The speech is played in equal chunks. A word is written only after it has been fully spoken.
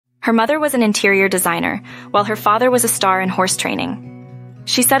Her mother was an interior designer, while her father was a star in horse training.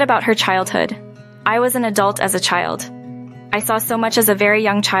 She said about her childhood, "I was an adult as a child. I saw so much as a very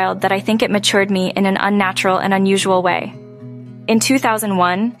young child that I think it matured me in an unnatural and unusual way." In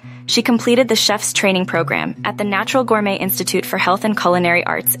 2001, she completed the chef's training program at the Natural Gourmet Institute for Health and Culinary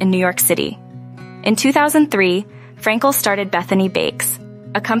Arts in New York City. In 2003, Frankel started Bethenny Bakes,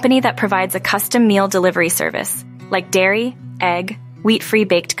 a company that provides a custom meal delivery service, like dairy, egg, wheat-free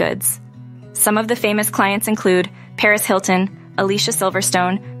baked goods. Some of the famous clients include Paris Hilton, Alicia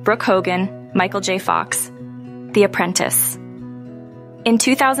Silverstone, Brooke Hogan, Michael J. Fox. The Apprentice. In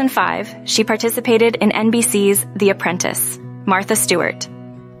 2005, she participated in NBC's The Apprentice, Martha Stewart.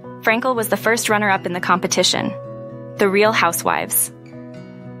 Frankel was the first runner-up in the competition, The Real Housewives.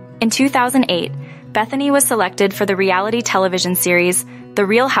 In 2008, Bethenny was selected for the reality television series The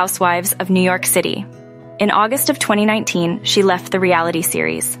Real Housewives of New York City. In August of 2019, she left the reality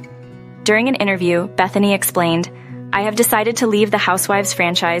series. During an interview, Bethenny explained, "I have decided to leave the Housewives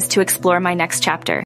franchise to explore my next chapter.